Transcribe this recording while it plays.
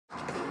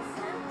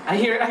I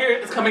hear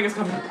it, it's coming,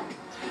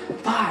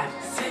 5,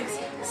 6,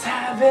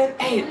 7,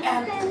 8,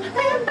 and...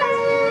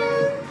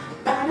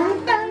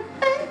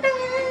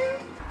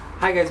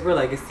 Hi guys, we're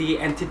Legacy,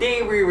 and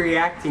today we're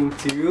reacting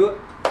to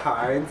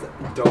K.A.R.D's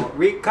Don't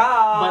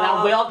Recall. But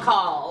I will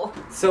call.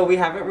 So we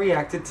haven't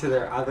reacted to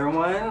their other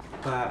one,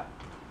 but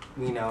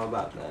we know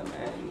about them,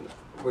 and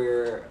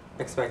we're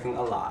expecting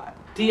a lot.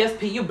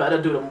 DSP, you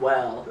better do them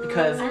well,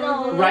 because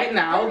right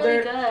now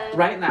they're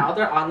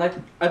on like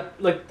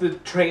the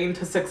train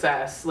to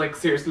success. Like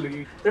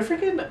seriously, their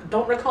freaking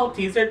Don't Recall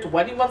teaser,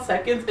 21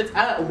 seconds. It's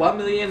at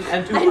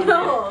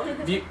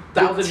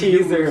 1,200,000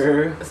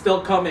 views. Still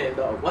coming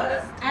though.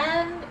 What?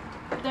 And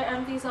their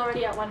MV's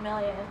already at 1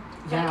 million.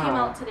 Yeah. That came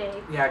out today.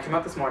 Yeah, it came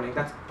out this morning.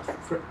 That's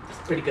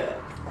pretty good.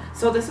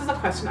 So this is a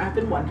question I've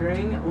been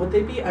wondering: would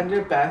they be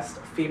under best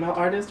female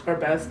artist or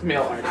best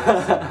male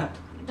artist?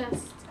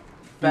 Best.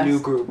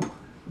 New group.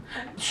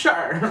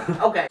 Sure.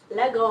 Okay.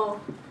 Lego.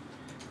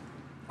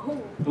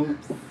 Ooh.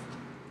 Oops.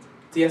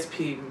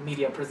 DSP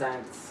Media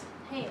presents.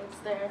 Hey, it's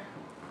there.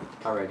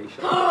 Already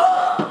sure.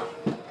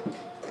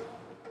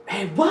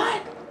 Hey,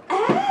 what?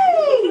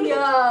 Hey!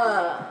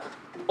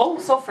 Oh,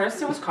 so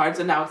first it was K.A.R.D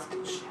and now it's...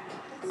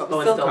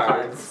 Oh, it's still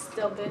K.A.R.D.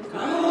 Still big.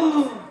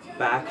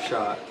 Back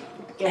shot.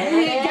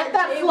 Hey, get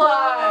that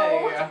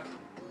fly!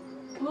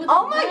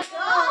 Oh my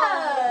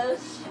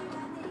gosh!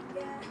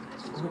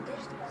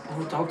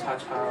 Oh, don't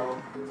touch her.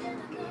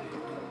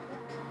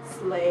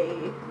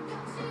 Slay.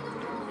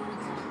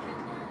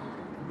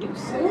 You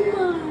say.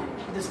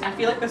 This, I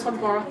feel like this one's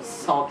more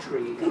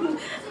sultry.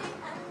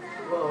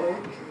 Whoa.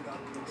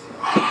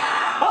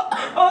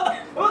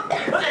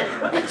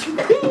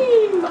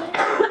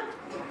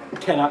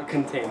 Cannot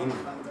contain.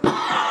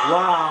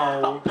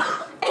 Wow.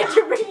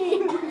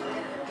 Intervene.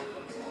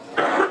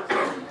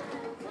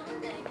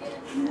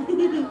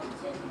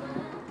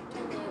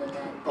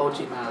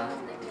 Ojima,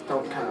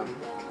 don't come.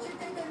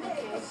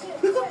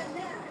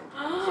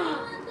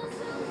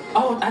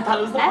 Oh, I thought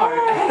it was the part.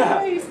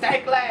 Hey,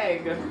 snake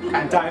leg.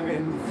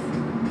 Diamonds.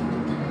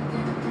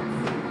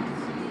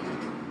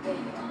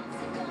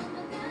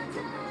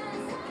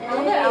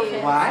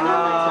 Hey.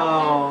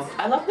 Wow.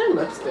 I love their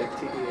lipstick,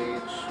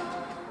 TBH.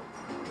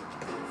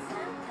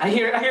 I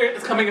hear it,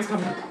 it's coming.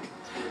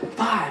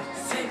 5,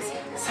 6,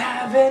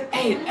 7,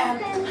 8, and...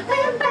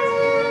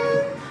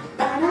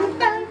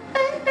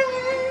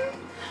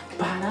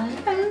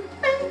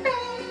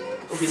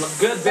 We look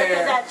good there. Look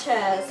at that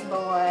chest,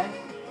 boy.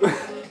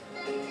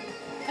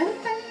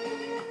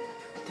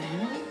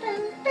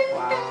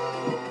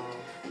 Wow.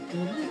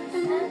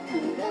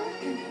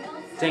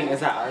 Dang, is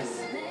that us?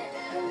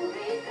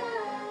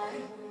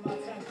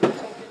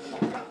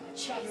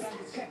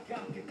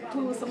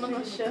 Ooh, someone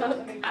was shook.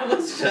 I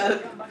was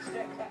shook.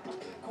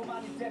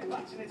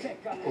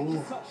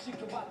 Ooh.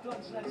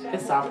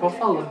 His side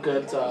profile look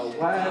good though.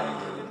 What?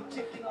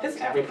 His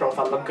every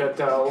profile look good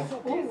though.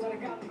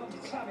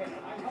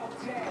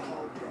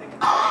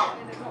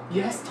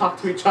 Yes, talk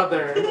to each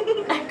other.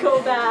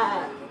 Echo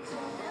that.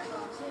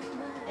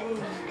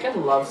 I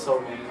love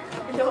so many.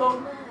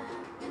 No.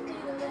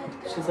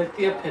 She's like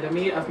the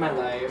epitome of my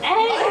life.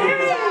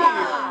 Hey!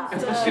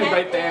 Especially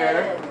right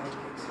there.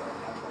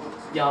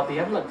 Y'all,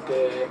 BM look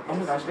good. Oh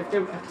my gosh,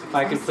 If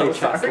I could play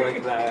chess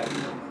like that.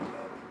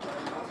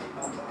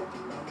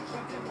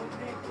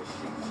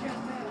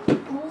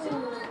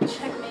 Ooh,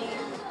 checkmate.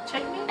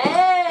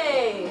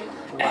 Hey!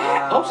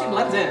 Wow. Oh, she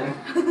blends in.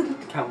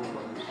 Camouflage.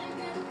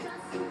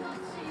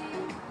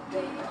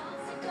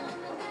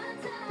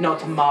 No,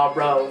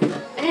 tomorrow.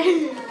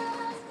 Hey!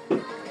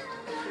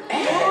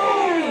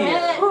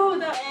 Ooh,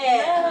 the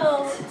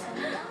belt.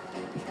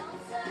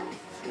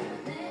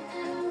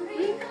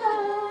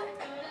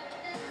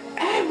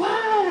 Hey,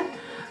 what?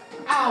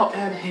 Ow,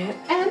 and hit,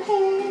 and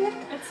hit.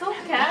 It's so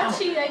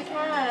catchy, I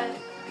can't.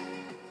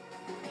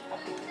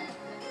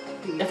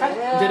 If I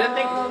didn't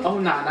think Oh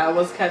Nana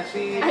was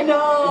catchy, I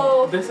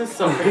know. This is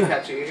so pretty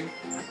catchy.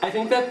 I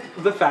think that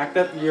the fact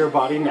that your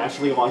body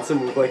naturally wants to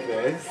move like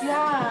this.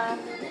 Yeah.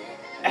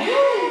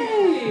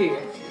 Hey!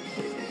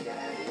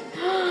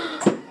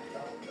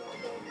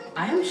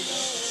 I am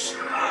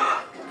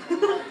shocked.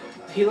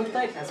 He looked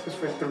like Espers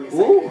for 3 seconds.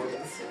 Ooh.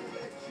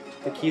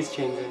 The key's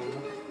changing.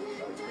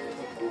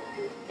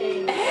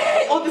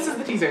 Hey! Oh, this is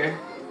the teaser.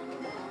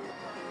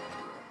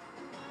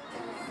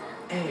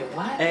 Hey,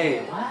 what?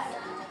 Hey. What?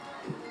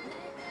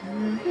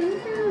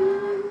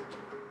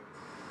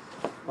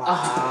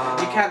 Wow.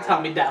 You can't tell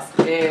me that's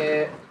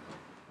it.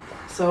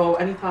 So,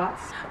 any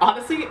thoughts?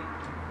 Honestly,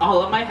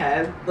 all of my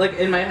head, like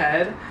in my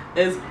head,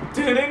 is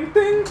ding ding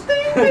ding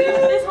ding.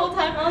 This whole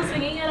time I was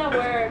singing it at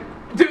work.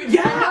 Dude,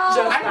 yeah!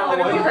 Just I that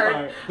literally one heard.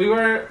 part. We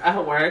were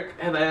at work,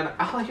 and then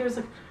all I hear was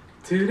like,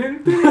 ding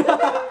ding ding ding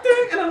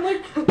ding, and I'm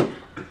like,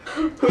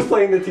 Who's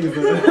playing the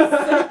teaser?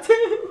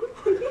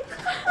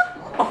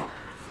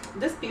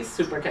 this beat's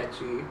super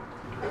catchy.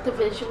 The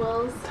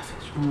visuals.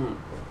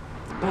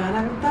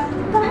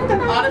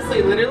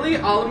 Honestly, literally,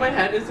 all in my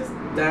head is just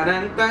dun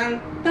dun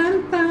dun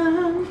dun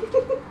dun.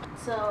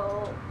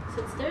 So,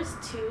 since there's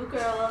 2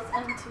 girls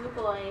and 2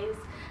 boys,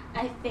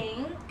 I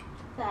think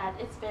that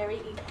it's very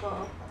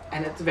equal.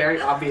 And it's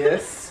very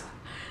obvious.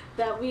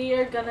 That we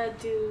are gonna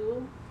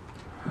do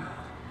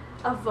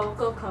a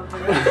vocal cover.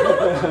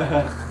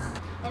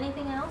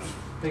 Anything else?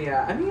 But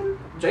yeah, I mean,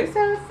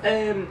 J-Staff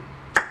and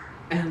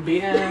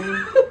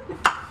BM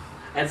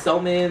and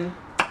Somin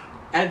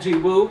and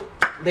Ji-Woo,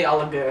 they all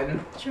look good.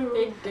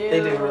 True. They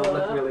do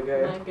look really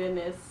good. My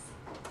goodness.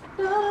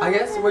 I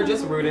guess we're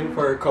just rooting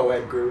for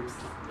co-ed groups.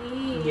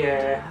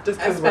 Yeah, Just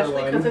 'cause especially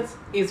we're because one. it's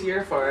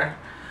easier for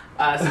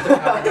us to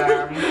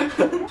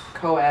have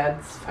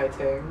co-eds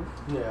fighting.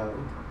 Yeah.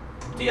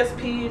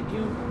 DSP,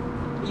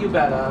 you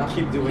better.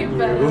 Keep doing You you.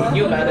 better.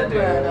 You better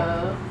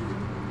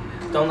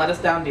do. Don't let us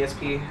down,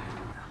 DSP.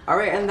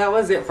 Alright, and that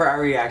was it for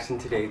our reaction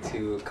today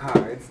to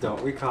Cards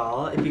Don't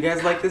Recall. If you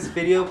guys like this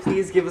video,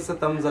 please give us a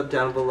thumbs up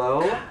down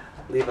below.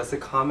 Leave us a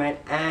comment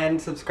and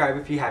subscribe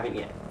if you haven't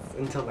yet.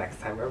 Until next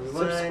time,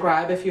 everyone.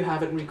 Subscribe if you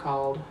haven't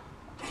recalled.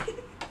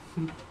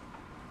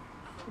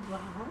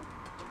 What?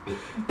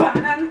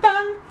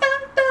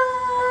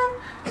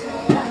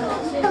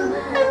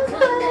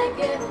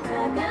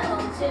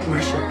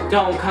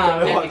 Don't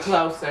come any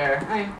closer.